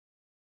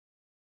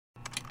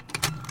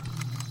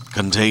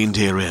Contained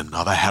herein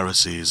are the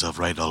heresies of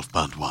Radolf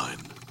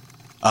Burntwine,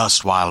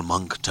 erstwhile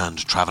monk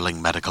turned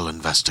traveling medical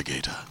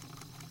investigator.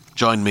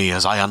 Join me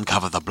as I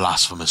uncover the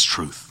blasphemous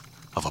truth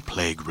of a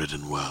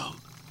plague-ridden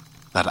world,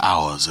 that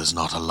ours is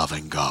not a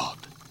loving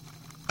God,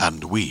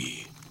 and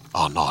we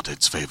are not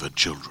its favored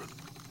children.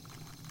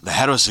 The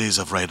heresies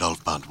of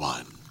Radolf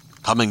Burntwine,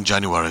 coming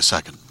January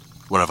 2nd,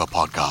 wherever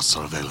podcasts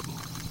are available.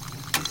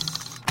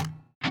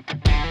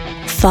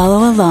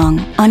 Follow along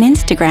on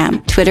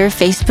Instagram, Twitter,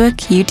 Facebook,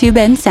 YouTube,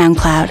 and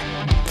SoundCloud.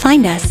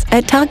 Find us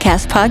at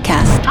Toddcast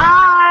Podcast.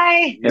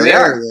 Hi! There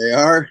they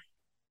are.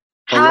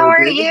 How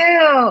are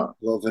you?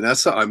 Well,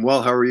 Vanessa, I'm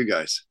well. How are you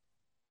guys?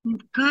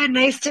 Good.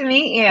 Nice to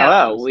meet you.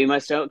 Hello. We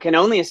can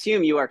only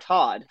assume you are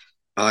Todd.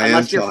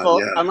 Unless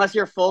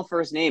your full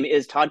first name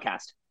is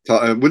Toddcast.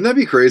 Wouldn't that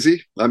be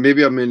crazy?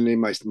 Maybe I'm going to name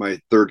my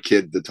third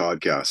kid the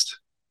Toddcast.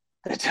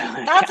 That's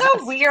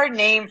a weird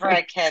name for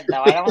a kid,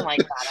 though. I don't like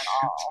that at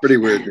all. It's a pretty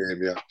weird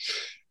name,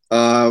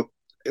 yeah.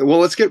 Well,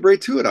 let's get right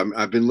to it.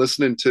 I've been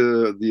listening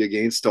to the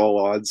Against All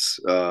Odds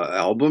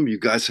album. You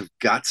guys have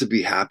got to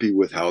be happy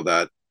with how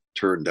that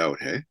turned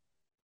out, hey?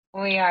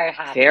 We are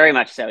happy. Very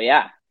much so,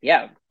 yeah.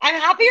 Yeah.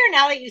 I'm happier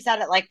now that you said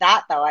it like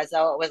that, though, as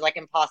though it was like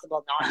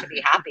impossible not to be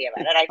happy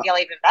about it. I feel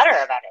even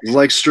better about it.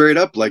 Like straight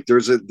up, like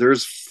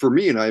there's for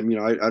me, and I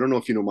don't know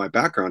if you know my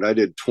background. I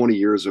did 20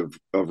 years of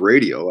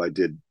radio. I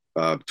did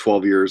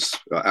 12 years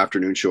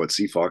afternoon show at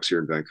CFox here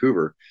in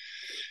Vancouver.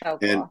 Oh,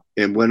 cool.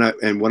 And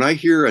when I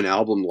hear an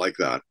album like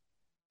that,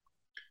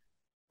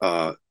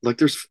 like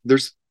there's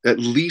at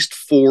least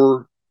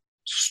 4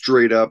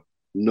 straight up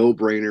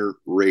no-brainer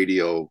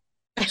radio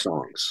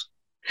songs.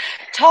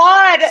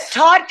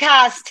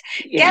 Toddcast,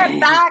 get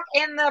back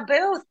in the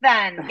booth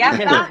then.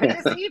 Get back to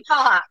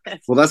CFox.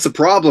 Well, that's the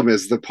problem,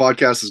 is the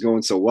podcast is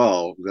going so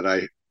well that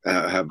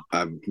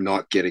I'm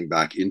not getting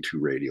back into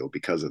radio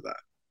because of that.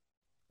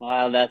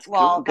 Well, that's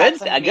cool.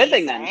 Good. A good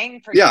thing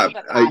then. Yeah,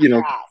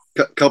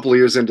 a couple of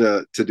years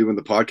into doing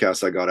the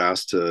podcast, I got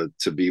asked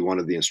to be one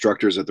of the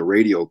instructors at the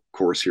radio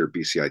course here at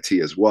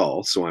BCIT as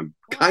well. So I'm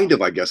kind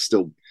of, I guess,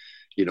 still,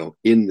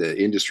 in the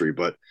industry.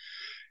 But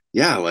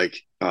yeah,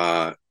 like,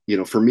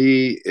 for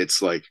me,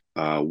 it's like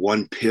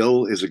One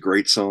Pill is a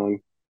great song.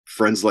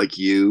 Friends Like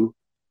You,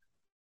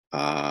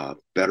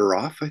 Better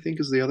Off, I think,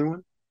 is the other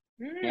one.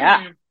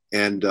 Yeah.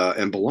 And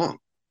Belong.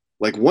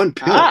 Like One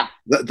Pill,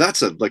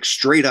 that's a like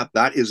straight up.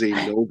 That is a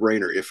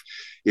no-brainer.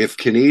 If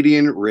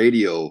Canadian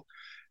radio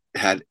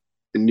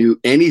knew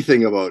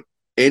anything about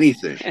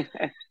anything,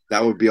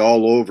 that would be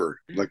all over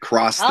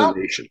across the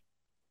nation.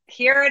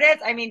 Here it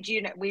is. I mean,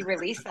 we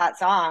released that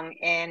song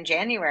in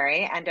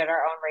January and did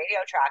our own radio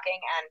tracking,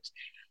 and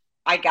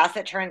I guess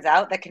it turns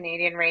out that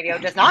Canadian radio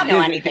does not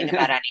know anything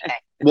about anything.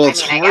 Well,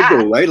 it's hard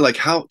though, right? Like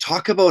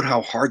talk about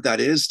how hard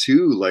that is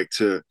too. Like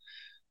to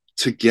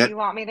get you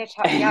want me to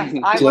talk? Yes,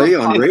 play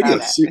on radio.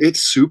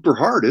 It's super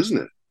hard, isn't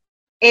it?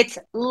 It's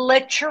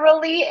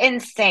literally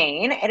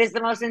insane. It is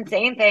the most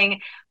insane thing.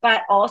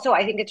 But also,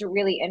 I think it's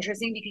really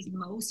interesting because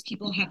most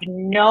people have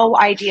no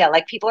idea.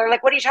 Like, people are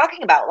like, what are you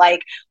talking about?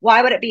 Like,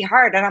 why would it be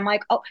hard? And I'm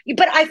like, oh,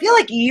 but I feel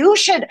like you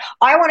should.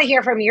 I want to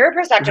hear from your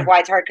perspective why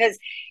it's hard. Because,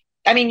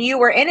 I mean, you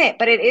were in it,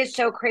 but it is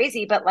so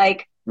crazy. But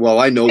like, well,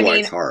 I know why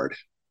it's hard.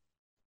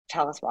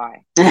 Tell us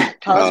why.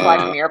 Tell us why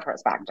from your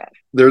perspective.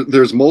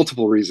 There's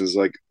multiple reasons.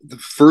 Like, the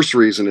first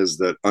reason is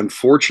that,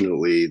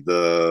 unfortunately,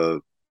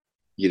 the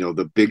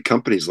big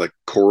companies like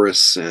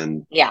Chorus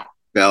and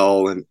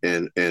Bell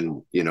and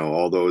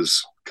all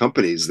those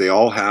companies, they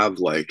all have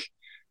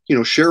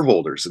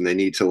shareholders, and they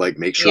need to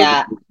make sure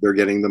that they're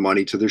getting the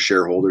money to their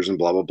shareholders and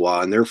blah, blah,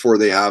 blah. And therefore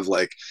they have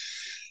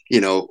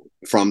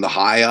from the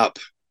high up,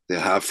 they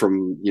have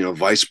from,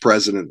 vice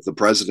president, the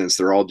presidents,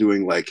 they're all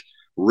doing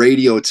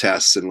radio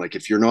tests. And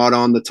if you're not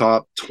on the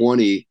top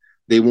 20,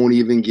 they won't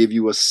even give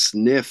you a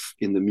sniff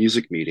in the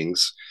music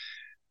meetings.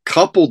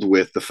 Coupled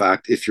with the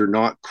fact, if you're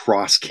not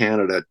cross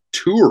Canada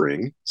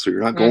touring, so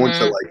you're not going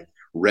to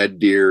Red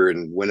Deer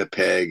and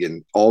Winnipeg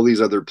and all these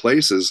other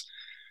places,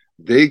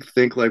 they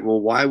think well,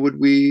 why would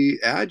we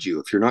add you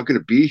if you're not going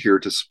to be here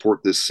to support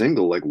this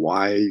single?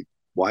 Why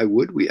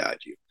would we add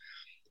you?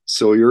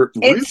 So you're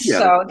really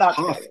at a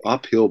tough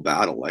uphill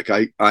battle.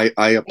 I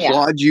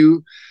applaud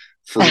you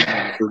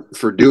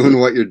for doing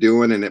what you're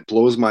doing, and it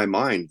blows my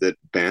mind that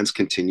bands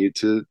continue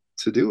to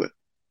do it.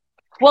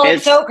 Well,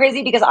 it's so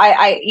crazy because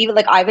I even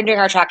I've been doing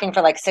our tracking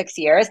for 6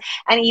 years.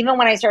 And even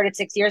when I started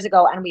 6 years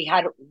ago and we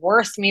had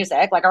worse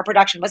music, our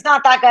production was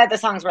not that good. The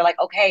songs were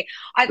okay,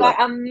 I got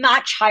a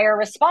much higher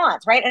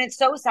response, right? And it's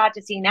so sad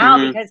to see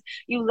now because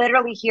you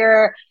literally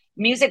hear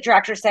music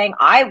directors saying,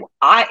 I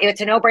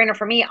it's a no-brainer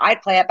for me,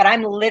 I'd play it, but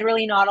I'm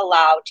literally not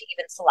allowed to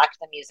even select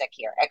the music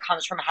here. It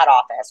comes from head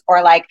office.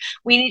 Or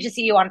we need to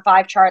see you on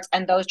 5 charts,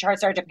 and those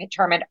charts are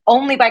determined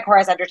only by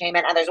Chorus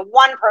Entertainment, and there's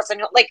one person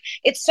who,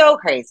 it's so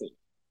crazy.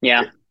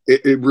 Yeah,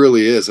 it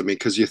really is. I mean,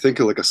 because you think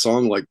of a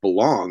song like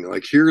Belong,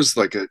 here's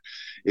it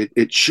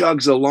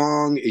chugs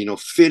along,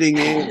 fitting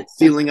in,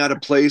 feeling out of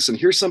place. And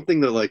here's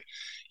something that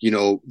you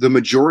know, the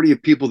majority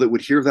of people that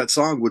would hear that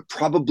song would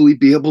probably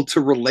be able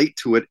to relate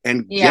to it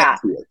and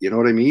get to it. You know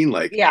what I mean?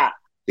 Like,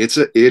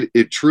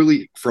 it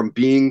truly, from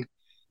being,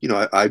 you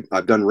know,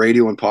 I've done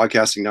radio and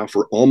podcasting now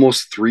for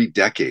almost 3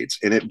 decades,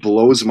 and it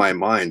blows my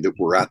mind that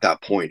we're at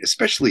that point,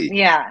 especially,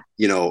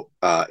 you know,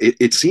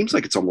 it seems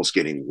like it's almost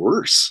getting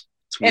worse.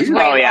 It's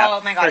way,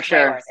 oh my God, it's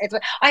way worse.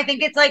 I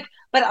think it's like,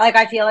 but like,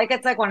 I feel like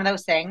it's like one of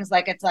those things,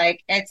 like, it's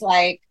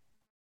like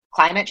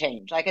climate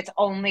change. Like, it's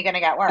only going to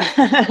get worse.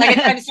 Like,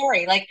 I'm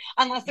sorry, like,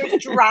 unless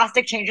there's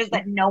drastic changes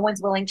that no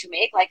one's willing to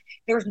make, like,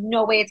 there's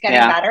no way it's getting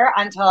better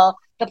until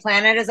the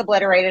planet is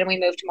obliterated and we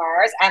move to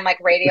Mars, and like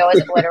radio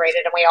is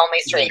obliterated and we only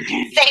stream.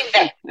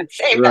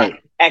 Same thing.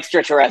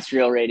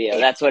 Extraterrestrial radio.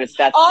 That's what it's.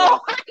 That's.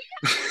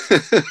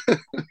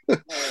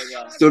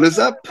 So does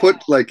that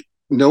put, like,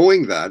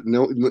 knowing that,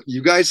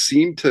 you guys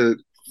seem to,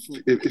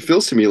 it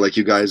feels to me like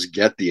you guys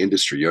get the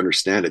industry, you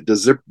understand it.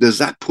 Does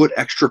that put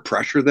extra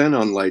pressure then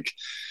on, like,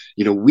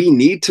 you know, we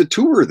need to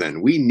tour,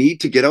 then we need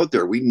to get out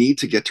there, we need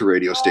to get to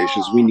radio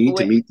stations, we need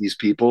to meet these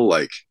people,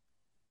 like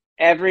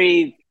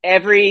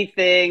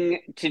everything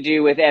to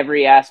do with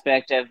every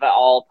aspect of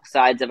all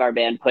sides of our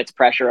band puts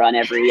pressure on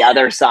every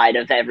other side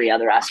of every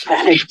other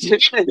aspect. Yeah.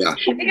 I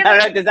don't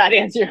know, does that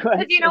answer your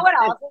question? Do you know what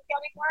else is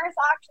getting worse,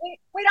 actually?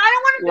 Wait, I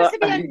don't want this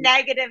to be a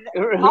negative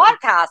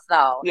podcast,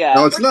 though. Yeah.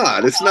 No, it's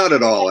not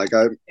at all. Like,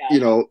 you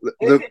know,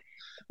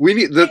 we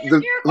need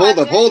hold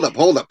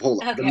up.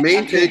 Okay. The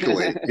main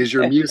takeaway is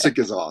your music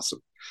is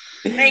awesome.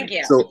 Thank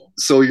you.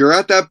 So you're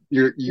at that.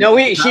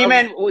 She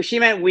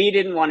meant we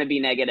didn't want to be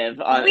negative.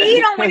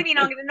 We don't want to be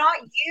negative, not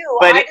you.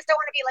 But I just don't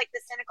want to be like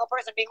the cynical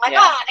person being like, oh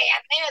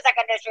man, music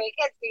industry,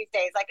 kids these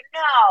days. Like,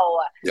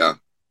 no. Yeah.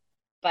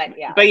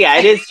 But yeah,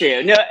 it is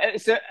true. No,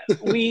 so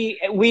we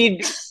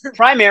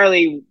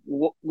primarily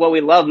what we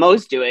love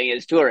most doing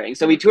is touring.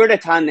 So we toured a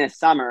ton this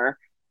summer,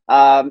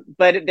 but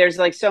there's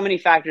like so many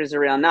factors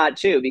around that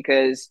too,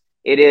 because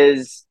it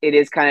is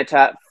kind of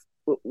tough.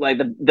 Like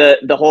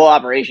the whole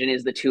operation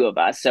is the two of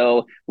us,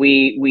 so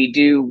we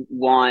do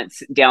want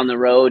down the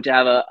road to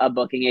have a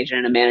booking agent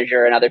and a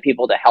manager and other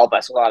people to help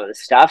us with a lot of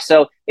this stuff.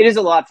 So it is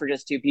a lot for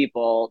just 2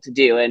 people to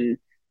do,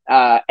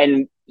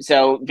 and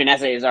so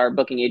Vanessa is our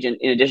booking agent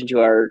in addition to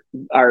our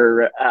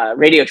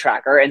radio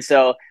tracker, and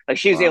so like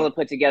she was able to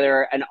put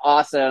together an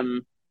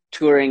awesome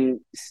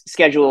touring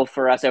schedule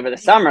for us over the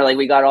summer. Like,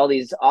 we got all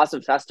these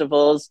awesome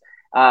festivals,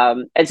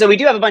 and so we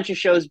do have a bunch of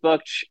shows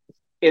booked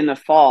in the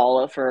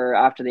fall for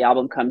after the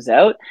album comes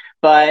out,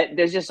 but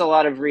there's just a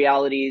lot of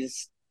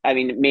realities, I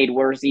mean, made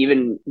worse,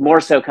 even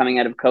more so coming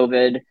out of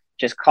COVID,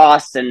 just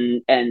costs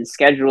and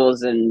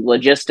schedules and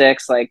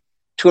logistics. Like,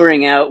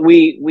 touring out,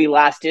 we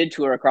last did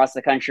tour across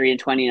the country in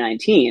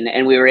 2019,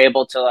 and we were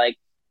able to like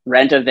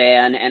rent a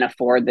van and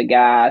afford the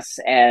gas,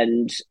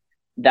 and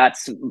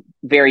that's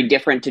very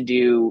different to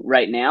do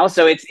right now.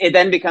 So it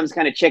then becomes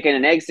kind of chicken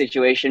and egg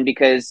situation,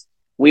 because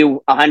we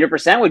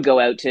 100% would go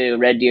out to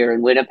Red Deer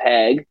and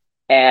Winnipeg,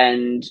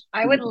 and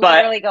I would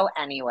literally go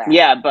anywhere.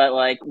 Yeah, but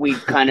like, we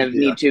kind of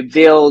need to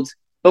build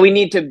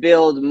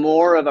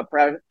more of a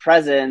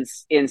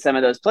presence in some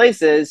of those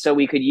places, so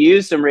we could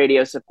use some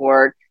radio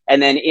support. And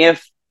then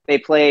if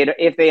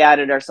they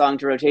added our song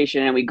to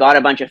rotation and we got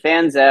a bunch of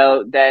fans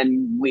out,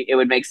 then it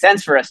would make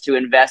sense for us to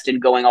invest in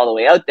going all the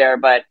way out there.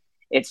 But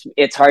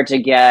it's hard to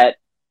get.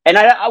 And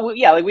like,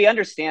 we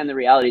understand the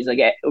realities. Like,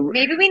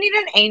 maybe we need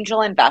an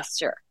angel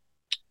investor.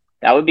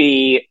 That would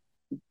be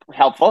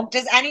helpful.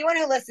 Does anyone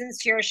who listens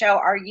to your show,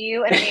 are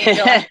you an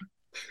angel?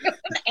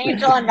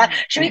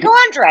 Should we go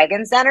on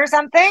Dragon's Den or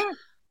something?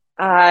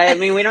 I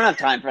mean, we don't have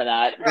time for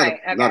that.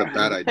 Not a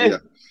bad idea.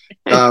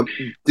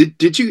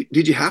 Did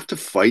you have to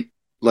fight,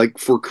 like,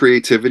 for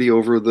creativity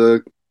over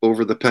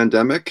the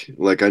pandemic?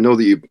 Like, I know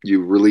that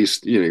you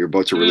released, you know, you're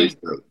about to release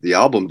the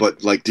album,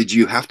 but like, did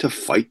you have to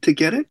fight to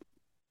get it?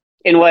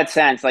 In what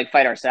sense? Like,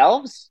 fight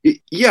ourselves?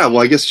 Yeah,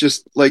 well, I guess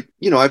just like,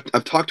 you know,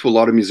 I've talked to a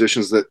lot of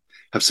musicians that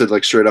have said,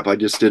 like, straight up, I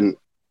just didn't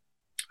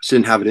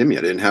have it in me.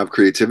 I didn't have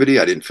creativity.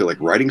 I didn't feel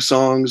like writing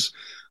songs.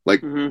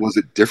 Like, was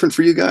it different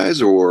for you guys,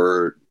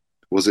 or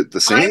was it the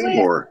same?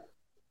 Or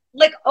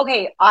like,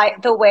 okay,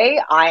 the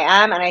way I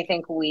am, and I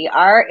think we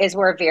are, is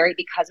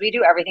because we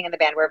do everything in the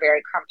band, we're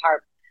very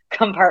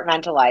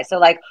compartmentalized. So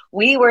like,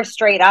 we were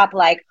straight up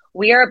like,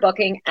 we are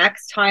booking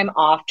X time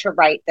off to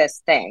write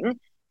this thing,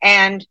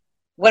 and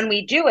when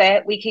we do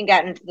it, we can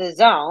get into the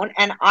zone.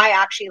 And I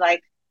actually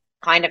like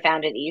kind of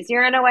found it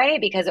easier in a way,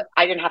 because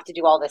I didn't have to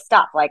do all this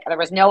stuff. Like, there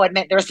was no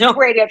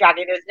radio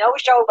tracking, there's no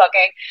show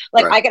booking.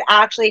 Like, I could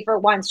actually for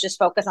once just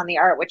focus on the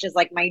art, which is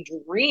like my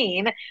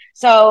dream.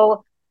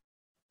 So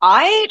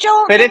I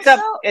don't. But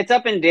it's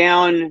up and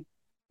down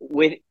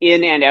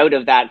within and out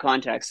of that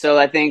context. So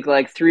I think,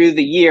 like, through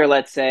the year,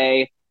 let's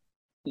say,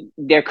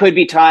 there could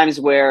be times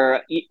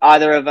where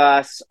either of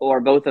us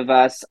or both of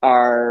us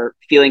are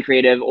feeling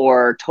creative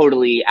or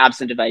totally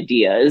absent of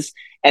ideas.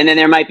 And then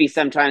there might be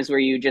some times where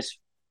you just,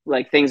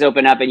 like, things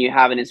open up and you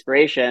have an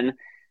inspiration.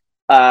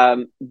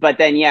 But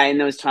then, in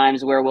those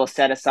times where we'll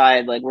set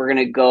aside, like, we're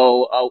going to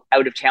go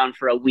out of town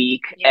for a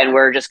week and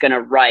we're just going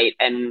to write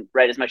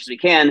as much as we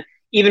can.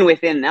 even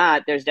within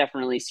that, there's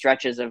definitely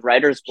stretches of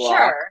writer's block.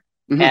 Sure.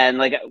 Mm-hmm. And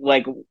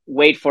like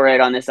Wait For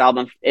It on this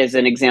album is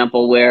an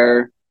example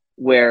where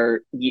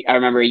I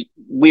remember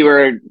we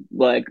were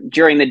like,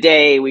 during the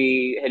day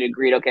we had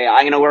agreed, okay,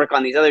 I'm going to work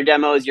on these other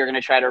demos, you're going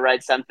to try to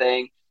write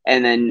something,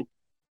 and then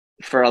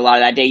for a lot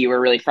of that day you were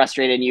really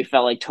frustrated and you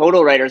felt like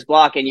total writer's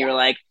block, and you were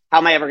like, how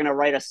am I ever going to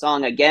write a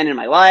song again in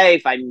my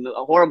life? I'm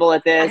horrible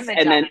at this.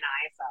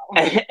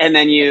 And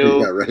then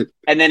you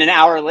and then an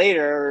hour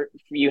later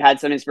you had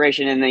some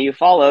inspiration, and then you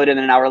followed, and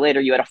then an hour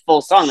later you had a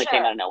full song that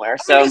came out of nowhere.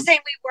 So I'm just saying,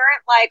 we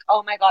weren't like,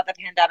 oh my god, the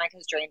pandemic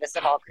has drained us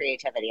of all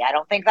creativity. I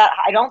don't think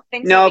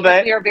so,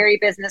 but we are very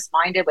business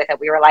minded with it.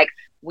 We were like,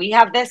 we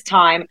have this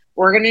time,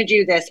 we're gonna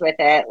do this with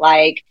it.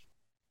 Like,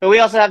 but we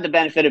also have the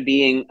benefit of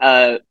being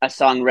a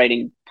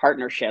songwriting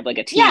partnership, like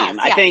a team. Yes,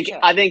 I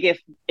think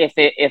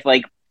if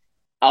like,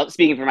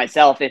 speaking for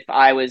myself, if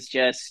I was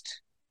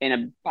just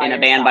in a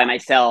band by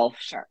myself,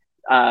 sure,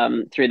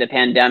 through the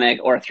pandemic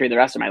or through the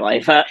rest of my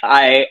life,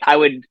 I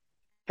would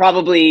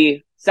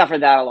probably suffer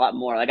that a lot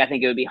more. Like, I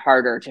think it would be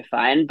harder to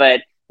find,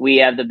 but we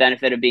have the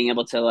benefit of being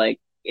able to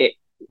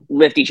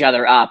lift each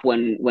other up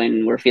when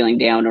we're feeling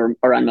down or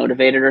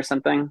unmotivated or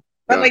something.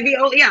 But like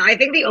I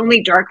think the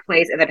only dark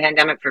place in the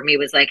pandemic for me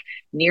was like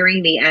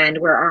nearing the end,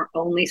 where our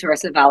only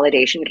source of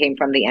validation came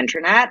from the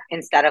internet,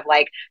 instead of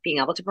like being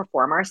able to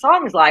perform our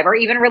songs live or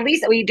even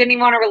release it. We didn't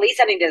even want to release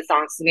any of the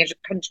songs, so we had to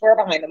contour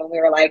behind them, and we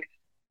were like,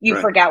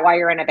 you forget why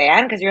you're in a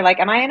band, because you're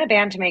like, am I in a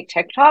band to make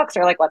TikToks,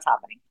 or like, what's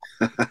happening?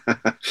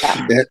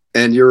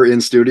 And you're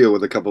in studio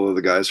with a couple of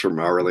the guys from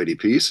Our Lady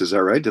Peace, is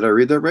that right? Did I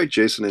read that right,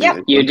 Jason?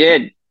 And you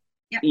did.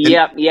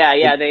 Yep.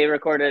 Yeah. They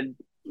recorded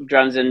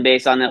drums and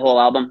bass on the whole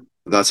album.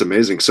 That's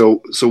amazing. So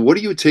what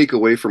do you take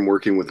away from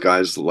working with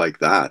guys like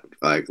that?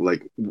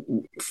 Like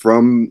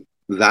from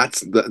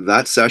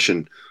that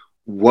session,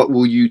 what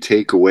will you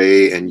take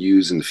away and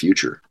use in the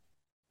future?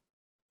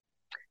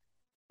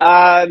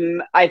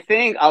 I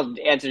think I'll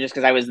answer just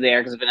because I was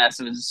there, because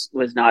Vanessa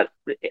was not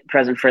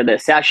present for the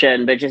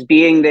session, but just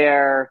being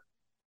there,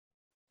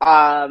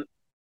 I've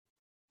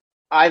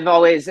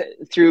always,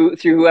 through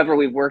whoever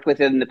we've worked with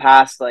in the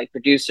past, like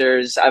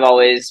producers, I've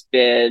always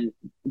been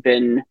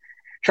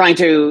trying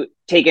to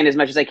take in as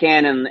much as I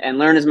can and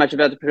learn as much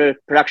about the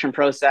production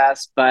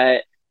process.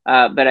 But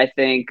I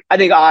think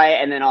I,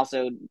 and then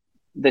also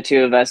the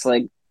two of us,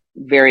 like,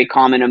 very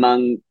common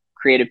among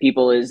creative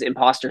people is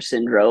imposter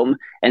syndrome.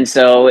 And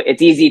so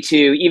it's easy to,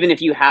 even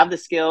if you have the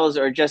skills,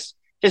 or just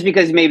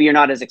because maybe you're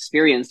not as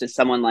experienced as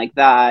someone like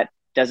that,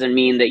 doesn't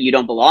mean that you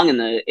don't belong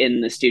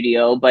in the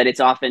studio, but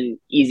it's often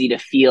easy to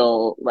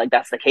feel like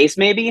that's the case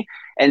maybe.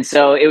 And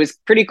so it was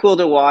pretty cool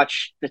to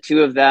watch the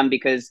two of them,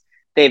 because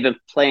they've been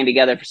playing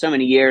together for so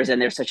many years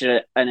and they're such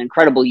an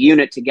incredible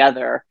unit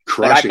together.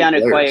 But I found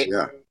it quite,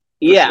 sure.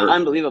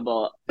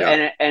 Unbelievable.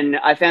 Yeah. And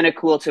I found it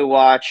cool to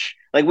watch,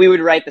 like, we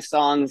would write the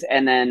songs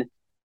and then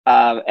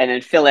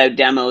fill out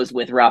demos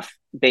with rough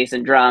bass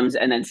and drums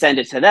and then send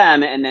it to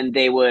them, and then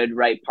they would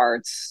write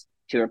parts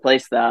to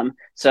replace them.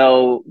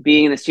 So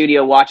being in the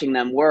studio, watching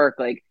them work,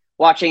 like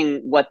watching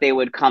what they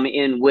would come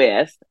in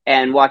with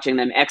and watching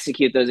them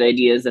execute those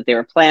ideas that they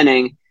were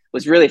planning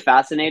was really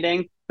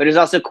fascinating. But it was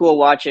also cool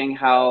watching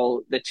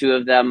how the two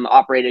of them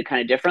operated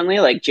kind of differently.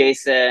 Like,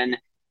 Jason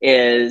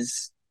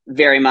is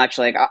very much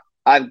like,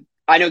 I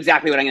know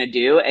exactly what I'm going to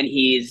do, and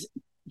he's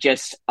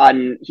just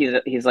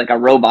he's like a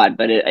robot,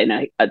 but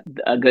in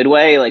a good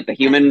way, like the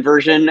human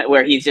version,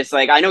 where he's just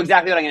like, I know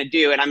exactly what I'm going to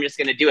do, and I'm just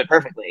going to do it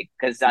perfectly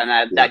because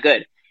I'm that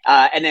good.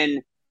 And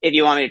then if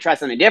you want me to try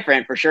something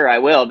different, for sure I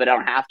will, but I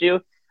don't have to.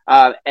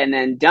 And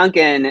then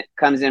Duncan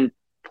comes in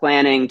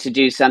planning to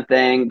do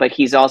something, but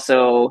he's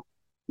also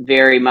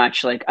very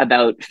much like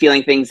about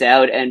feeling things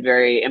out and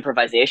very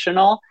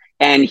improvisational.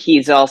 And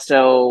he's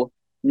also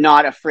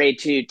not afraid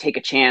to take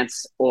a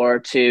chance or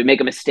to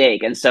make a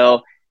mistake. And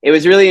so it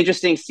was really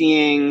interesting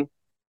seeing,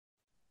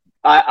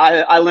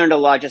 I learned a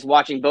lot just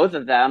watching both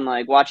of them,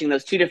 like watching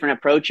those two different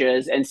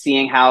approaches and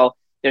seeing how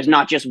there's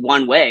not just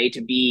one way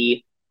to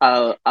be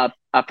a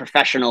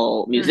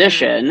professional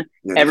musician.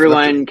 Yeah,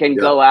 everyone can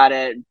go at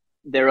it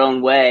their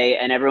own way,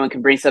 and everyone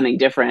can bring something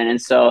different.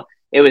 And so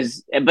it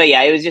was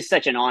just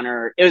such an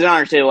honor. It was an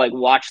honor to like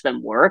watch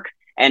them work,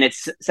 and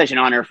it's such an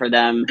honor for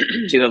them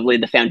to have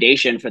laid the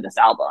foundation for this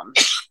album.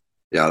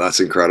 Yeah, that's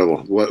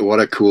incredible. What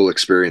a cool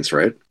experience,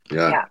 right?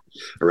 Yeah.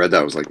 I read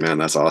that. I was like, man,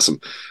 that's awesome.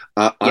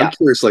 I'm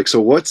curious, like,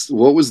 so what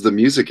was the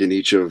music in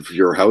each of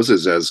your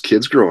houses as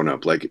kids growing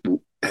up? Like,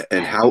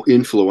 and how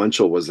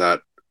influential was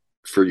that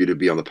for you to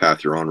be on the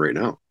path you're on right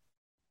now?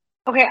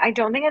 Okay, I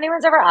don't think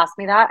anyone's ever asked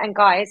me that. And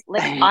guys,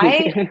 like,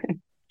 I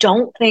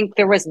don't think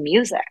there was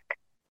music.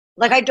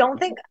 Like, I don't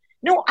think,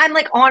 no, I'm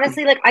like,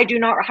 honestly, like, I do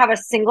not have a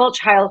single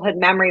childhood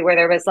memory where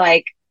there was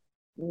like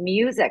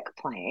music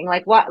playing.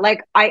 Like, what,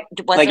 like,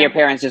 like your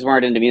parents just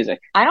weren't into music?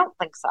 I don't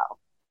think so.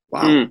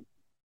 Wow.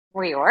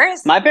 Were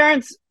yours? My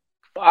parents,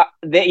 but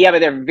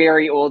they're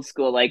very old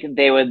school. Like,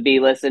 they would be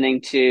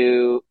listening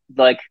to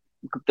like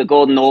the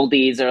golden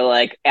oldies or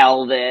like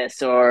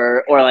Elvis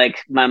or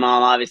like my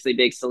mom, obviously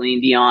big Celine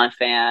Dion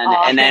fan.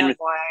 And then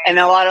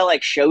a lot of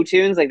like show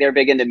tunes, like they're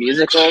big into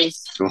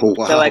musicals. Oh,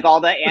 wow. So like all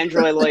the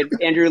Andrew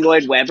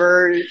Lloyd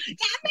Webber.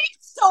 That makes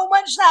so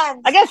much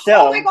sense. I guess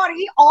so. Oh my God,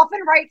 he often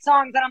writes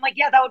songs and I'm like,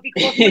 yeah, that would be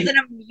cool if it was in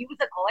a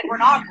musical. Like we're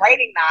not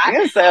writing that. I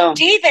guess so.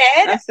 David.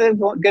 That's a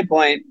good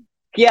point.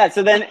 Yeah,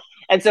 so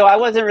I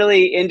wasn't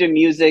really into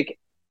music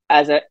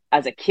as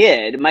a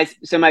kid. My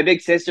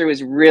big sister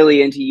was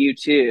really into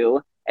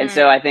U2, and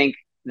so I think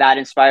that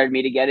inspired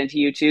me to get into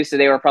U2. So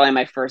they were probably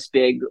my first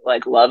big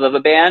like love of a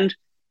band.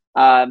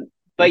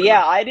 But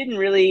yeah, I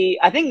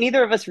think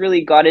neither of us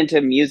really got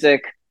into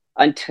music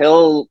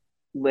until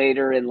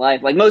later in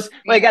life.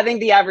 Like I think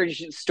the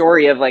average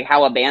story of like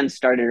how a band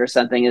started or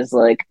something is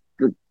like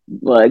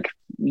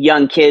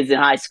young kids in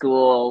high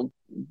school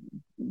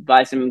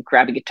buy some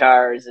crappy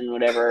guitars and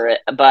whatever.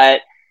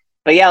 But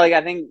yeah, like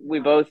I think we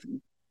both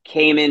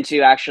came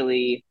into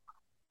actually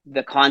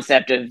the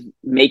concept of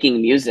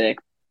making music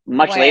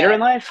much later in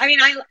life. I mean,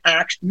 I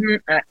actually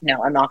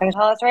no, I'm not going to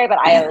tell that story, but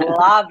I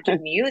loved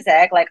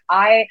music. Like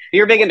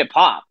you're big into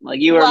pop.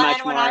 Like you were much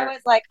more. When I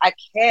was like a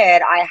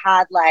kid, I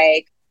had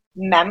like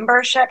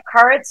membership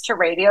cards to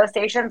radio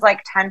stations like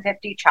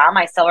 1050 Chum.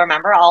 I still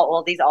remember all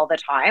oldies all the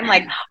time.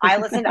 Like I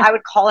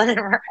would call in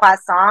and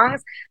request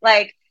songs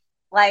like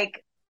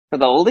for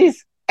the oldies.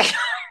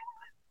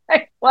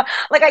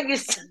 Like I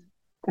used to.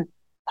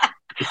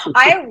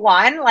 I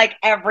won like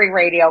every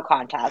radio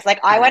contest. Like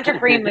I went to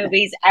free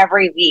movies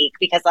every week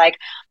because like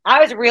I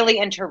was really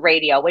into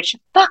radio, which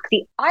fuck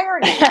the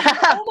irony.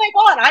 Oh my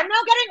God, I'm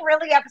now getting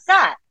really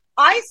upset.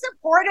 I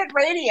supported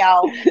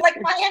radio like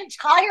my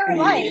entire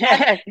life.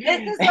 Like,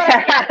 this is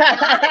what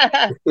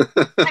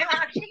I'm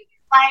actually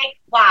like,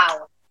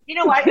 wow. You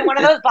know what? In one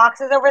of those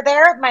boxes over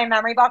there, my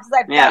memory boxes,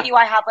 I bet you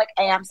I have like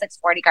AM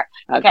 640 card.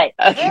 Okay.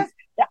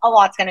 A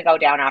lot's going to go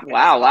down after this.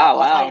 Wow.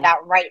 I'll tell you that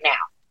right now.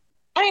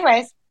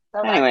 Anyways.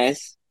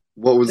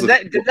 What was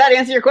did that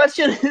answer your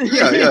question?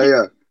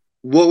 Yeah.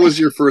 What was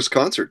your first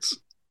concerts?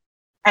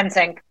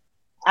 NSYNC.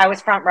 I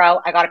was front row.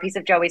 I got a piece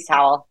of Joey's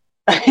towel.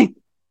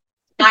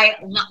 I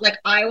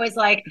was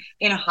like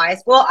in high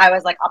school, I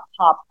was like a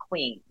pop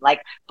queen,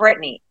 like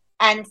Britney,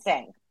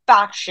 NSYNC,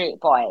 Backstreet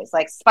Boys,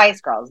 like Spice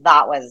Girls.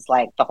 That was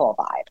like the whole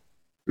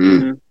vibe.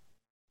 Mm-hmm.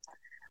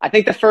 I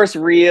think the first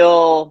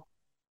real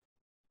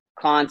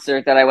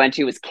concert that I went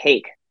to was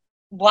Cake.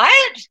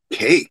 What?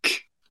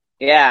 Cake?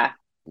 Yeah.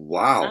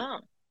 Wow. Oh.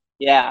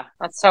 Yeah.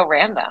 That's so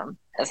random,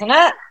 isn't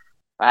it?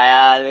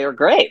 They were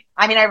great.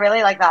 I mean, I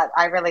really like that.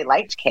 I really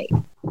liked Cake.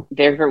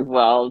 They were,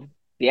 well,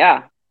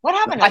 yeah. What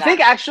happened to that?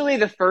 think actually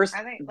the first,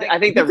 I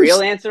think the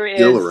real answer is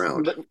still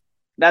around.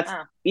 That's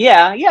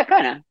yeah,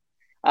 kind of.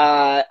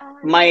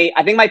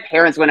 I think my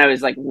parents, when I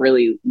was like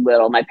really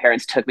little, my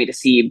parents took me to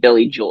see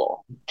Billy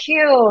Joel.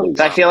 Cute.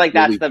 So I feel like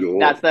that's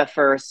the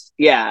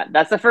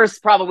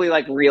first probably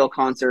like real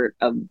concert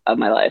of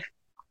my life.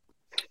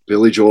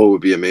 Billy Joel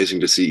would be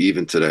amazing to see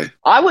even today.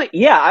 I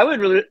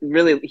would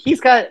really.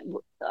 He's got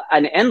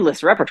an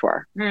endless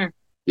repertoire.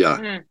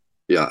 Yeah,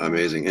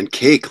 amazing. And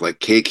Cake,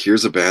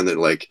 here's a band that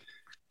like,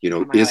 you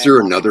know, is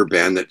there another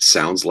band that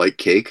sounds like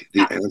Cake?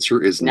 The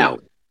answer is no.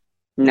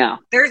 No.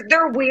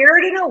 They're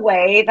weird in a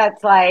way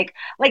that's like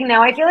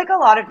now I feel like a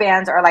lot of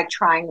bands are like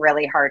trying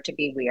really hard to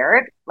be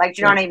weird. Like,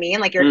 do you know what I mean?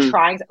 Like you're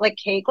trying, like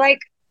Cake like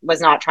was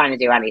not trying to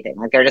do anything.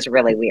 Like they're just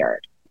really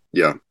weird.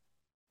 Yeah.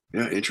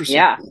 Yeah. Interesting.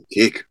 Yeah.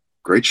 Cake.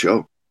 Great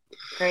show.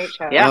 Great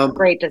show. Yeah.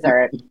 Great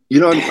dessert. You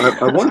know,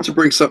 I wanted to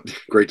bring something,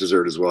 great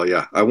dessert as well.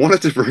 Yeah. I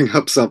wanted to bring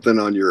up something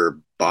on your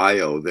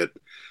bio that,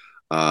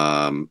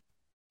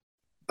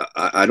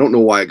 I don't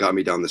know why it got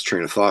me down this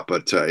train of thought,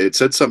 but it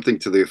said something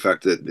to the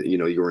effect that, you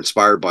know, you were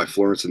inspired by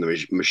Florence and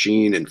the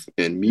Machine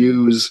and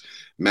Muse,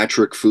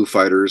 Metric, Foo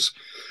Fighters.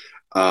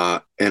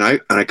 And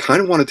I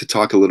kind of wanted to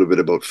talk a little bit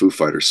about Foo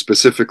Fighters,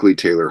 specifically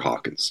Taylor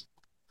Hawkins.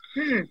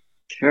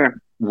 Sure.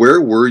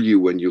 Where were you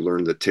when you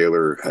learned that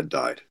Taylor had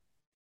died?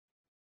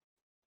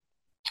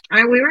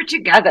 We were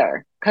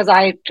together because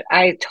I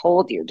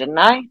told you, didn't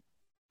I?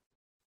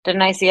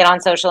 Didn't I see it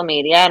on social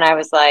media? And I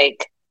was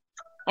like,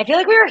 I feel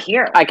like we were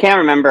here. I can't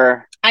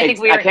remember. I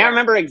can't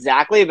remember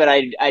exactly, but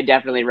I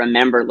definitely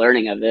remember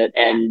learning of it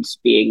and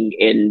being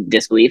in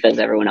disbelief as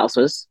everyone else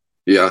was.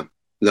 Yeah.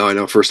 No, I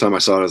know. First time I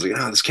saw it, I was like,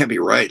 this can't be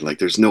right. Like,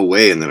 there's no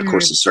way. And then, of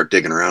course, I start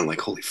digging around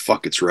like, holy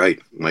fuck, it's right.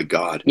 My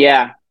God.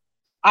 Yeah.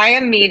 I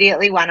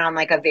immediately went on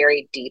like a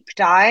very deep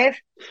dive,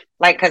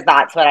 like, because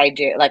that's what I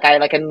do. Like, I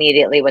like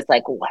immediately was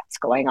like, what's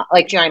going on?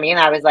 Like, do you know what I mean?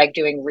 I was like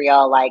doing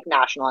real like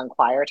National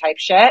Enquirer type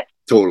shit.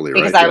 Totally.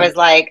 Because right, I was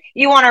like,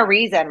 you want a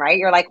reason, right?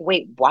 You're like,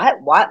 wait, what?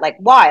 Like,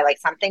 why? Like,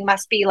 something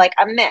must be like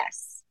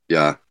amiss.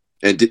 Yeah.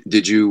 And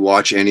did you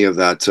watch any of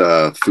that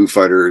Foo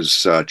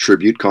Fighters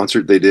tribute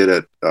concert they did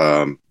at,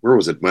 where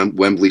was it?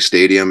 Wembley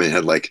Stadium. It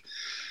had like,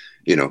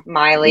 you know,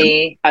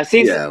 Miley. I've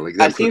seen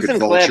I've seen some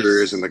Vultures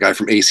clips. And the guy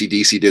from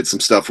AC/DC did some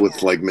stuff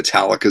with like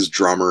Metallica's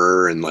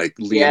drummer, and like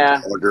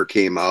Liam Gallagher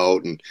came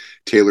out, and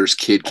Taylor's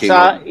kid came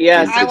out.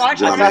 Yeah, I saw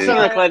some of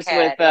the clips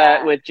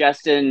with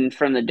Justin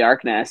from the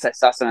Darkness. I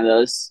saw some of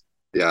those.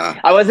 Yeah.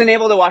 I wasn't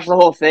able to watch the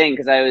whole thing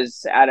because I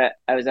was at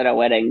a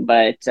wedding,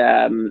 but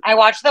I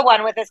watched the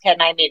one with his kid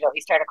and I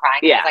immediately started crying.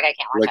 Yeah. I was like, I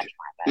can't watch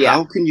anymore. But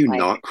how can you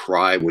not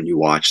cry when you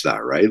watch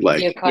that, right?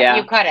 Like you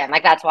couldn't.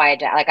 Like that's why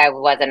I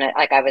wasn't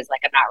like I was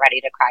like I'm not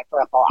ready to cry for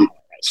a full hour.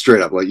 Right?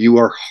 Straight up, like you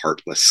are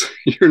heartless.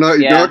 You're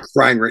not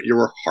crying, right? You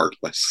are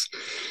heartless.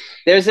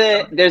 There's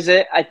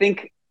a I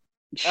think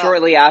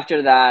shortly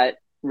after that,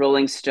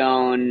 Rolling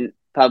Stone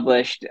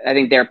published, I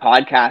think their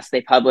podcast,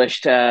 they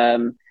published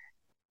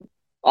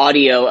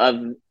audio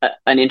of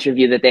an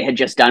interview that they had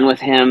just done with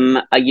him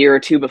a year or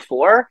two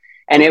before.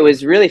 And it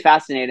was really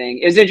fascinating.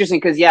 It was interesting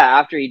because,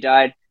 after he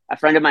died, a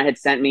friend of mine had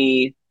sent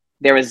me,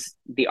 there was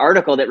the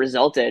article that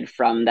resulted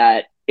from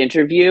that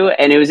interview.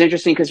 And it was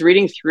interesting because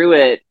reading through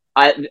it,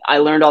 I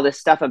learned all this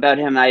stuff about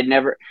him.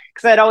 Because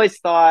I'd always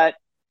thought,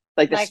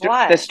 like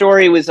the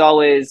story was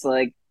always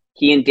like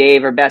he and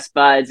Dave are best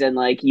buds. And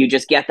like, you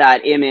just get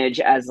that image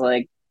as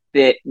like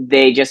that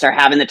they just are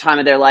having the time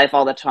of their life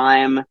all the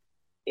time.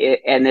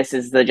 And this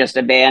is just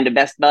a band of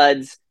best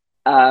buds.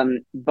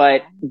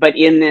 But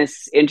in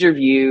this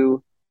interview,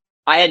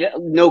 I had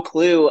no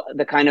clue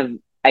the kind of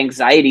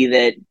anxiety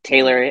that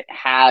Taylor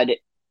had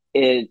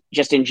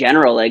just in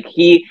general. Like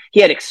he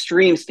had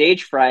extreme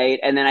stage fright.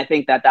 And then I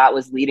think that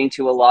was leading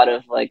to a lot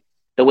of like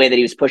the way that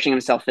he was pushing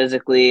himself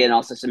physically and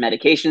also some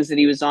medications that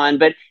he was on.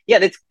 But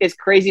it's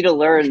crazy to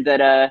learn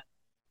that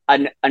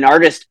an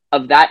artist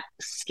of that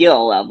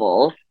skill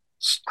level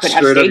could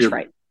have stage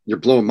fright. You're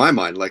blowing my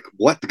mind. Like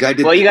what? The guy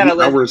did 3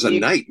 hours a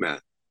night, man.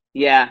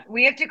 Yeah.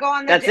 We have to go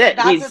on that's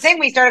the thing.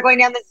 We started going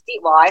down this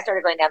deep. Well, I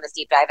started going down this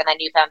deep dive and then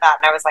you found that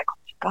and I was like,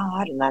 oh my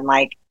God. And then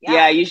like,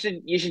 you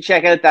should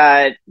check out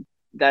that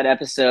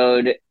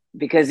episode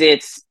because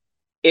it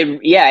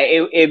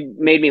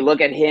made me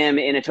look at him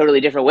in a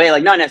totally different way.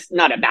 Like not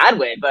a bad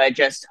way, but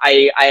just,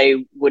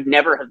 I would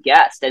never have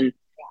guessed. And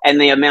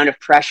the amount of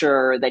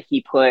pressure that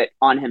he put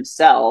on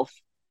himself.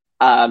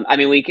 I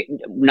mean, we can,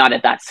 not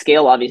at that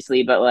scale,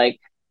 obviously, but like,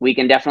 we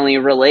can definitely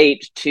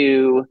relate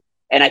to,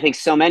 and I think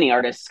so many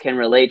artists can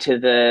relate to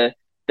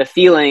the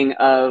feeling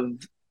of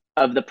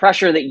the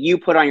pressure that you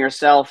put on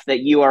yourself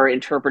that you are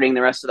interpreting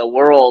the rest of the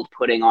world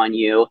putting on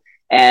you.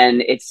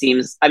 And it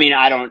seems, I mean,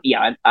 I don't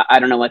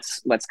know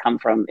what's come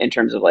from in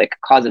terms of like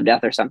cause of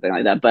death or something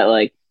like that, but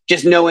like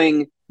just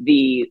knowing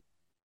the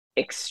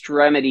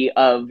extremity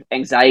of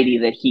anxiety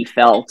that he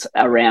felt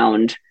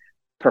around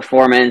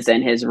performance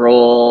and his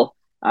role,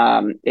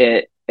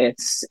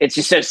 it's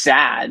just so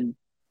sad.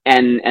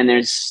 And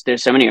there's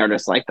so many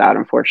artists like that,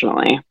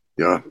 unfortunately.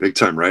 Yeah, big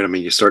time, right? I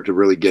mean, you start to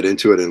really get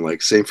into it, and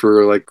like same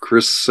for like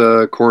Chris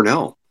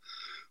Cornell.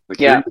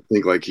 Like you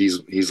think like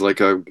he's like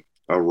a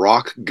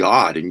rock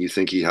god, and you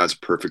think he has a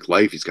perfect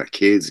life. He's got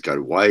kids, he's got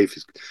a wife,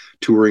 he's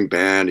touring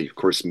band, he, of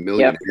course,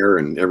 millionaire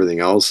and everything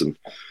else.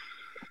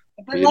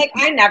 But like,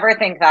 I never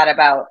think that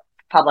about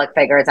public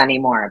figures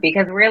anymore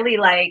because really,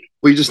 like,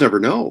 well, you just never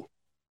know.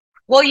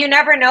 Well, you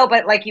never know,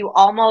 but like you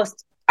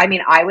almost. I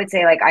mean, I would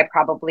say like I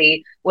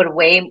probably would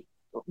way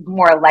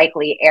more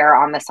likely err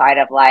on the side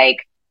of like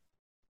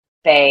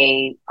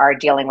they are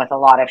dealing with a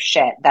lot of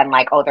shit than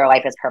like, oh, their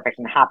life is perfect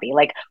and happy.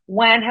 Like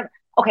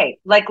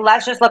like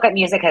let's just look at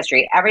music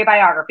history, every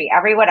biography,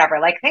 every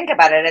whatever. Like think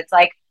about it. It's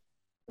like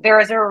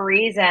there is a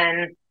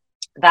reason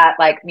that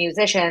like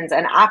musicians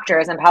and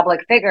actors and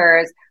public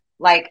figures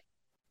like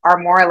are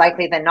more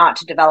likely than not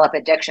to develop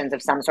addictions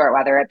of some sort,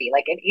 whether it be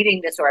like an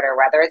eating disorder,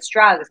 whether it's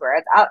drugs, whether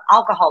it's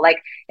alcohol.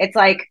 Like it's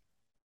like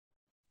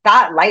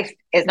that life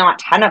is not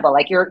tenable.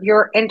 Like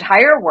your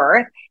entire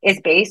worth is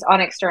based on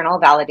external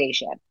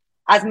validation.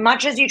 As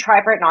much as you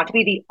try for it not to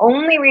be, the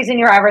only reason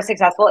you're ever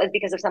successful is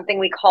because of something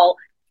we call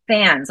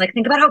fans. Like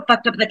think about how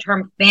fucked up the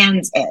term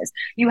fans is.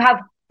 You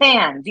have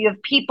fans, you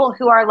have people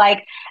who are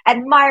like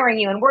admiring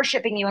you and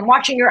worshiping you and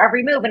watching your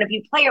every move. And if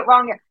you play it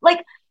wrong, you're like,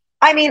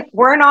 I mean,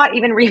 we're not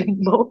even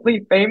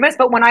remotely famous,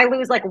 but when I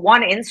lose like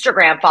one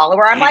Instagram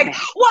follower, I'm like,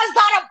 was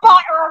that a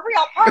bot or a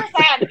real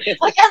person?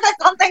 Like, is it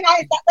something I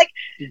said? Like,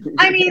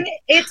 I mean,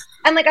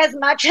 and like as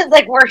much as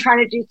like we're trying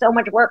to do so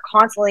much work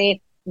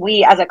constantly,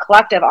 we as a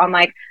collective on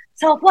like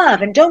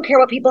self-love and don't care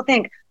what people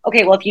think.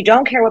 Okay, well, if you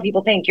don't care what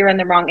people think, you're in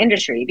the wrong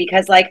industry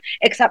because like,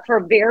 except for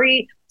a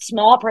very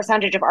small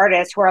percentage of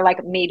artists who are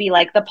like maybe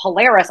like the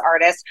Polaris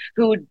artists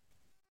who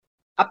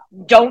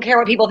don't care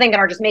what people think and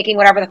are just making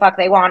whatever the fuck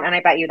they want. And I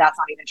bet you that's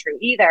not even true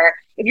either.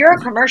 If you're a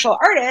commercial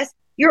artist,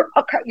 your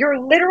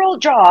literal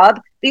job,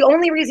 the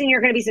only reason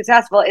you're going to be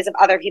successful is if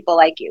other people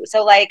like you.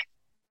 So like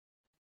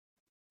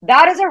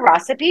that is a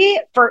recipe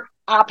for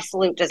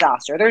absolute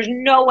disaster. There's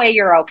no way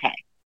you're okay.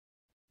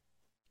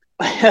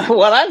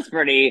 Well, that's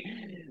pretty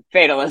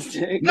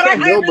fatalistic. But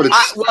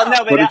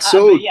it's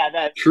so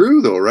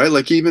true though, right?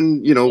 Like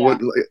even, you know,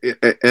 what,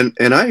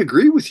 and I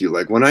agree with you.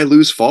 Like when I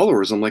lose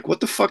followers, I'm like, what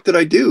the fuck did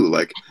I do?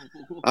 Like,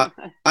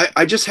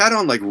 I just had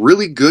on like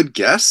really good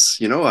guests,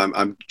 you know,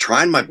 I'm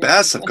trying my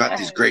best. I've got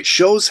these great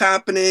shows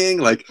happening.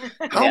 Like,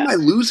 how am I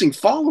losing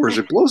followers?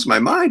 It blows my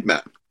mind,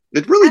 man.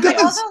 It really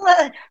does.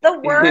 Also, the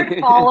word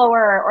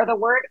follower or the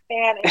word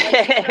fan is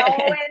like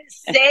so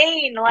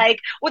insane. Like,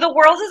 well, the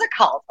world is a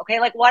cult. Okay,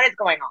 like what is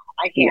going on?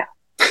 I can't.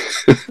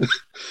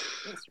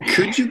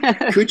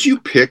 Could you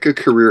pick a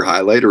career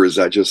highlight, or is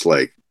that just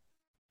like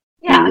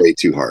way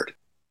too hard?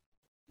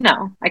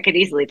 No, I could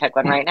easily pick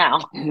one right now.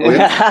 Oh,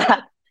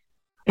 yeah?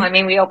 I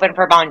mean, we opened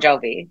for Bon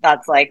Jovi.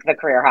 That's like the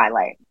career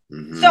highlight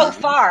so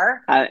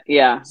far.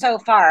 So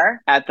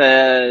far at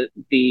the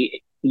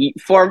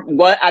for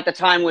what at the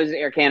time was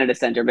Air Canada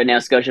Centre, but now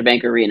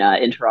Scotiabank Arena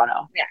in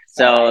Toronto. Yeah.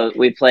 So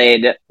we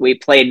played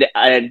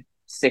a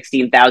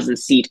 16,000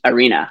 seat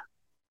arena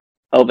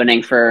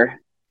opening for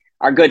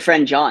our good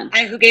friend John.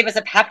 And who gave us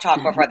a pep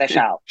talk before the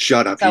show.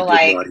 Shut up. So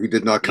he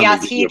did not come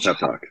and give you a pep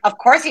talk. Of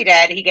course he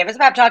did. He gave us a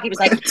pep talk. He was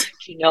like,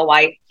 do you know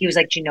why? He was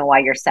like, do you know why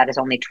your set is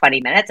only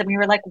 20 minutes? And we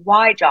were like,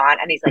 why, John?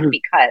 And he's like,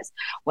 because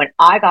when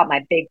I got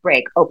my big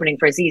break opening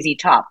for ZZ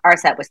Top, our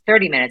set was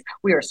 30 minutes.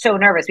 We were so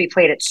nervous. We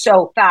played it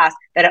so fast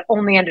that it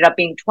only ended up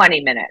being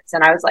 20 minutes.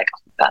 And I was like,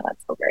 oh my God,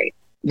 that's so great.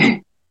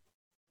 And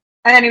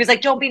then he was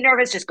like, don't be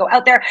nervous. Just go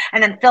out there.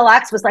 And then Phil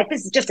X was like,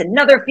 this is just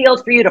another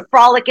field for you to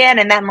frolic in.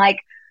 And then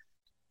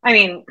I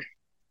mean,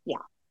 yeah.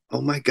 Oh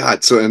my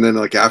God. So, and then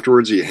like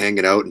afterwards, are you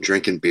hanging out and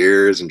drinking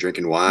beers and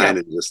drinking wine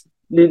and just.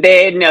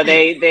 They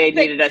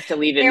needed us to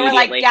leave immediately. They were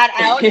like, get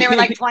out. They were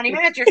like, 20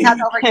 minutes, your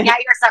stuff's over. Get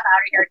your stuff out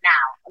of here now.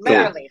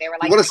 Literally. They were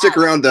like, you want to stick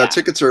around?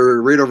 Tickets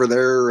are right over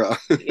there.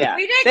 Yeah.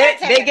 We did get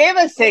tickets. They gave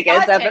us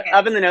tickets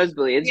up in the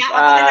nosebleeds. Yeah,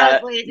 up in the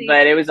nosebleeds.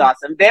 But it was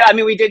awesome.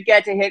 We did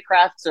get to hit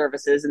craft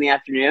services in the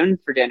afternoon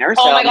for dinner.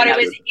 Oh my God, it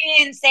was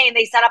insane.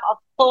 They set up a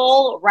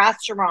full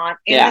restaurant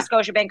in the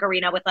Scotiabank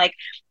Arena with like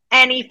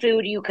any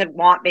food you could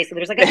want. Basically,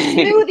 there's like a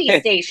smoothie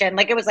station.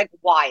 Like it was like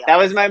wild.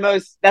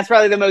 That's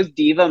probably the most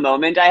diva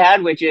moment I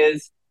had, which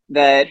is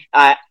that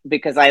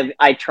because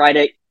I try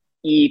to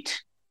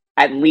eat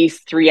at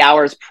least 3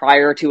 hours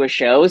prior to a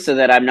show so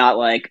that I'm not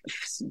like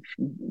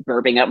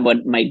burping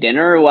up my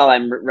dinner while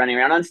I'm running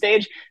around on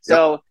stage.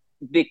 So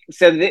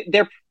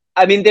they're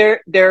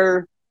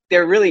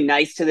really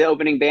nice to the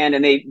opening band,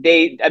 and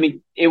they I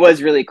mean, it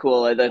was really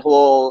cool. The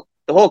whole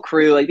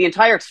crew, like the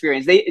entire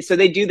experience.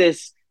 They do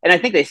this. And I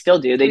think they still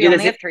do. They do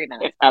this. Have 3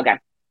 minutes. Okay.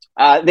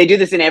 They do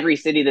this in every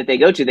city that they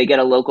go to. They get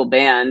a local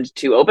band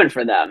to open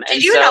for them.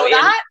 Did you know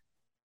that?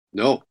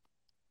 No.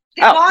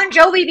 Bon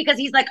Jovi, because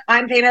he's like,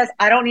 I'm famous.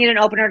 I don't need an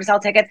opener to sell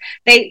tickets.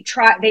 They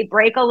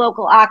break a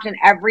local act in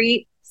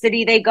every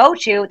city they go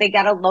to. They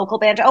get a local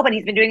band to open.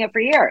 He's been doing it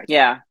for years.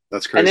 Yeah.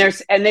 That's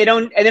crazy. And they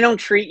don't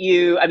treat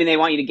you. I mean, they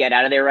want you to get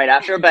out of there right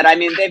after, but I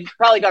mean, they've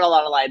probably got a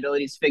lot of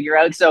liabilities to figure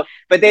out. So,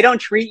 but they don't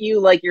treat you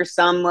like you're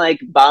some like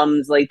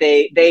bums. Like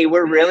they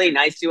were really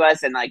nice to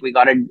us, and like we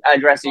got a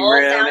dressing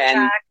room soundtrack.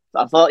 And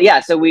a full, yeah.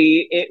 So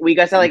we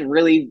got to like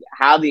really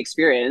have the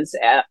experience.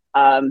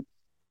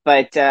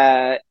 But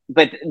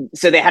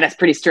so they had a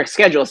pretty strict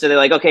schedule. So they're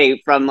like,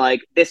 okay, from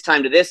like this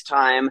time to this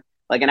time,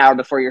 like an hour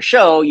before your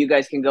show, you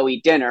guys can go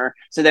eat dinner.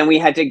 So then we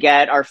had to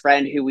get our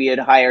friend who we had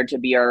hired to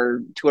be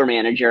our tour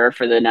manager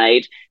for the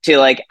night to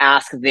like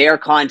ask their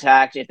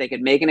contact if they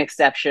could make an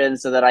exception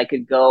so that I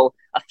could go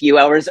a few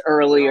hours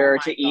earlier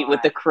to eat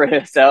with the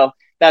crew. So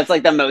that's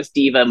like the most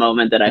diva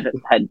moment that I've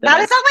had. That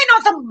is definitely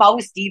not the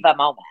most diva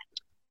moment.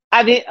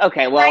 I mean,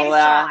 okay,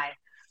 well,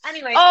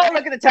 anyway. Oh,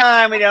 look at the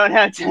time. We don't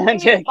have time. By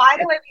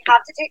the way, we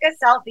have to take a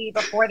selfie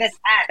before this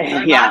ends.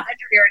 Our last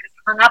interviewer just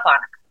hung up on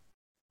us.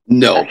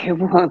 No. Okay,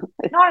 well,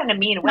 not in a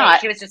mean way.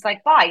 She was just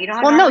like, bye. You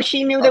don't have no,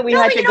 she knew that we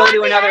had to go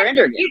to another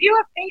interview. You do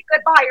a fake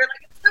goodbye. You're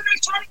like, it's so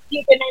nice trying to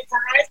keep good night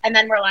sunrise. And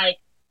then we're like,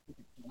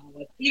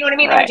 you know what I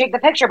mean? Right. We take the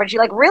picture, but she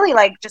like really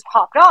like just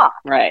popped off.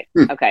 Right.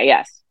 Okay,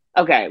 yes.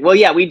 Okay. Well,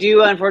 yeah, we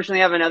do unfortunately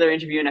have another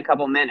interview in a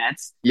couple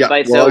minutes. Yeah.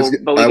 But, I was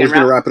going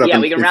to wrap it up.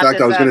 Yeah, in fact,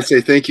 I was going to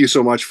say thank you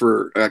so much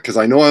for, because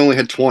I know I only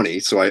had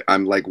 20, so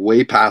I'm like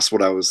way past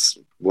what I was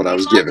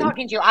given.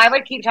 Talking to you. I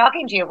would keep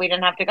talking to you if we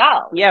didn't have to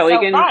go. Yeah, we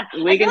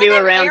can do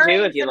a round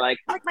 2 if you like.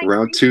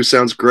 Round 2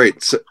 sounds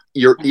great. So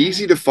you're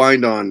easy to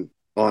find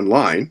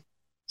online.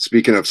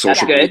 Speaking of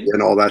social media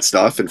and all that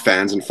stuff, and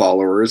fans and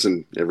followers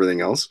and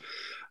everything else.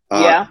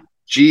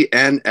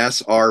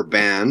 GNSR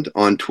Band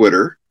on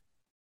Twitter.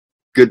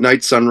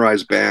 Goodnight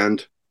Sunrise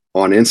Band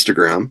on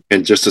Instagram,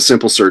 and just a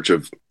simple search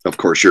of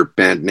course, your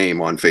band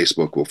name on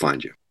Facebook will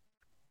find you.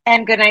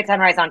 And Goodnight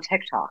Sunrise on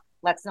TikTok.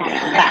 Let's not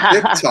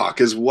forget.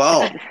 TikTok as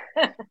well.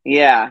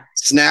 Yeah.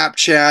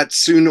 Snapchat,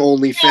 soon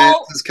OnlyFans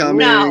is coming.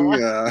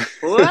 No.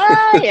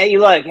 Yeah, you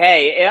look,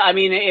 hey, I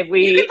mean, if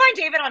we... You can find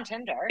David on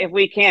Tinder. If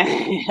we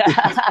can't...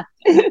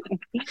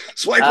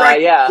 Swipe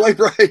right, swipe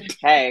right.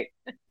 Hey,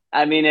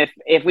 I mean,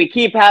 if we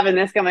keep having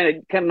this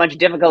much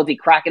difficulty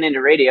cracking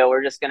into radio,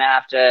 we're just going to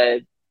have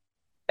to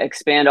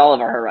expand all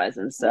of our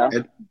horizons. So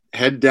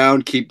head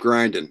down, keep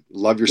grinding.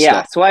 Love your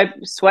stuff.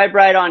 Swipe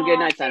right on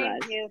Goodnight Sunrise.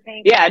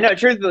 Thank you. No,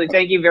 truthfully,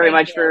 thank you very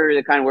much for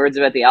the kind words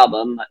about the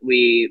album.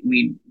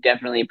 We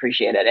definitely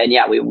appreciate it. And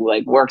yeah, we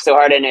like work so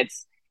hard, and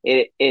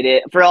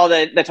it for all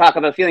the talk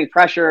about feeling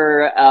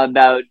pressure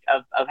about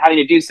of having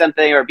to do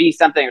something or be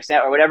something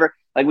or whatever.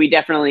 Like we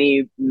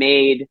definitely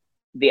made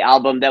the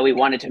album that we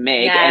wanted to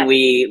make, Yes, and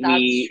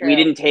we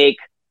didn't take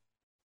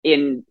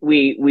in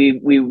we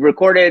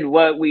recorded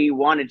what we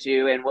wanted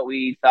to and what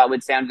we thought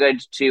would sound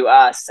good to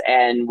us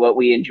and what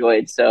we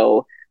enjoyed.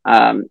 So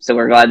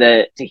we're glad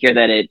to hear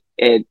that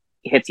it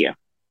hits you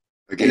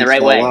in the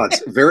right way.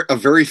 Odds. A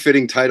very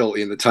fitting title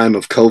in the time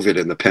of COVID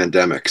and the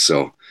pandemic.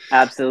 So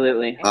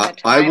absolutely.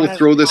 I will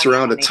throw this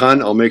around a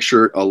ton. I'll make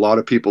sure a lot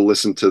of people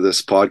listen to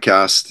this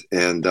podcast,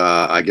 and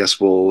I guess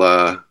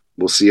we'll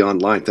see you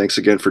online. Thanks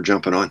again for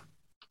jumping on.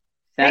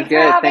 Sounds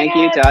good. Thank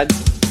you, Todd.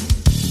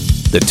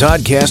 The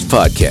Toddcast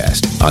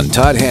Podcast on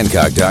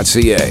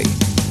toddhancock.ca.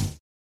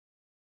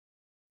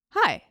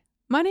 Hi,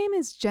 my name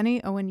is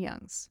Jenny Owen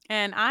Youngs.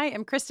 And I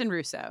am Kristen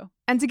Russo.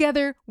 And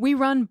together, we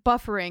run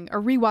Buffering, a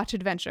Rewatch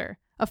Adventure,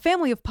 a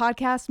family of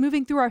podcasts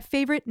moving through our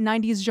favorite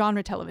 90s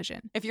genre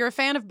television. If you're a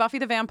fan of Buffy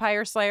the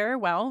Vampire Slayer,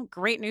 well,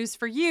 great news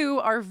for you.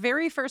 Our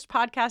very first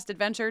podcast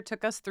adventure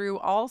took us through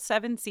all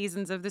 7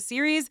 seasons of the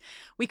series.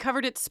 We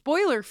covered it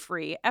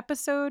spoiler-free,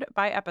 episode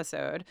by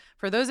episode.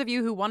 For those of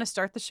you who want to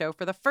start the show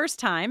for the first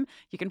time,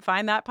 you can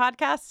find that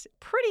podcast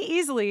pretty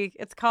easily.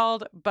 It's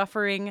called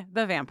Buffering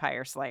the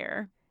Vampire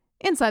Slayer.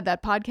 Inside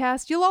that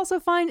podcast, you'll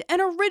also find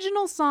an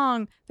original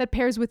song that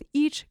pairs with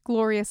each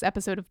glorious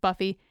episode of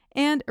Buffy,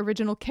 and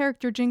original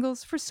character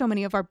jingles for so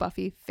many of our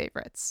Buffy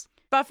favorites.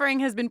 Buffering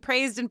has been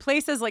praised in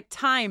places like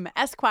Time,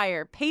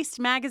 Esquire, Paste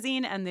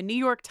Magazine, and the New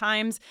York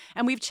Times,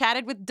 and we've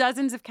chatted with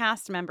dozens of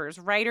cast members,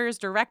 writers,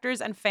 directors,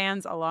 and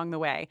fans along the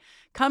way.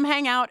 Come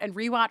hang out and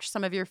rewatch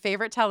some of your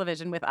favorite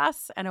television with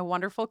us and a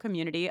wonderful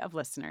community of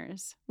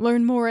listeners.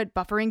 Learn more at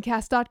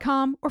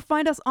bufferingcast.com or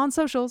find us on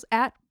socials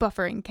at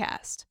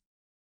bufferingcast.